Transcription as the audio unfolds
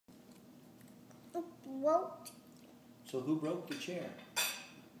broke. So who broke the chair?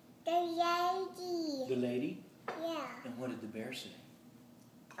 The lady. The lady? Yeah. And what did the bear say?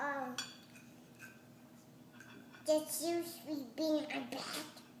 The shoes we being a bed.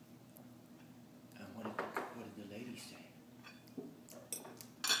 And what did the lady say?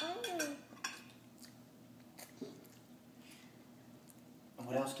 And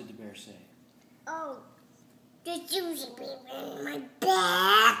what else did the bear say? The shoes be in my You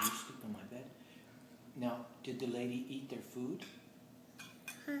bed. sleep on my bed. Now, did the lady eat their food?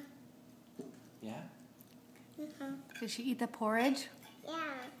 Huh. Yeah? Did she eat the porridge? Yeah.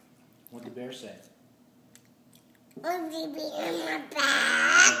 What did the bear say? Only be in my bed.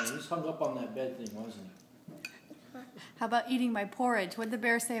 Oh, he was hung up on that bed thing, wasn't he? How about eating my porridge? What did the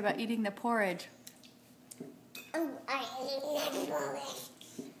bear say about eating the porridge? I remember it.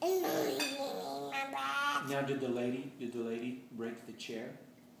 And only be in my bed. Now, did the lady break the chair?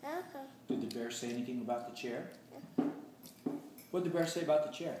 Did the bear say anything about the chair? What did the bear say about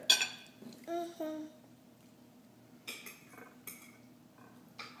the chair?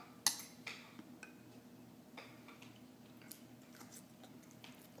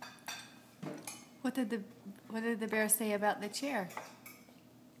 What did the bear say about the chair?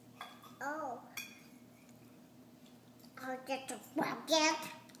 I'll get to broke it.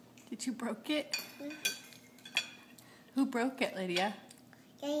 Did you broke it? Who broke it, Lydia?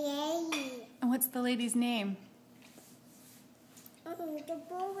 The lady. And what's the lady's name? The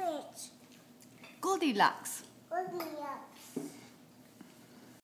bullet. Goldilocks. Goldilocks.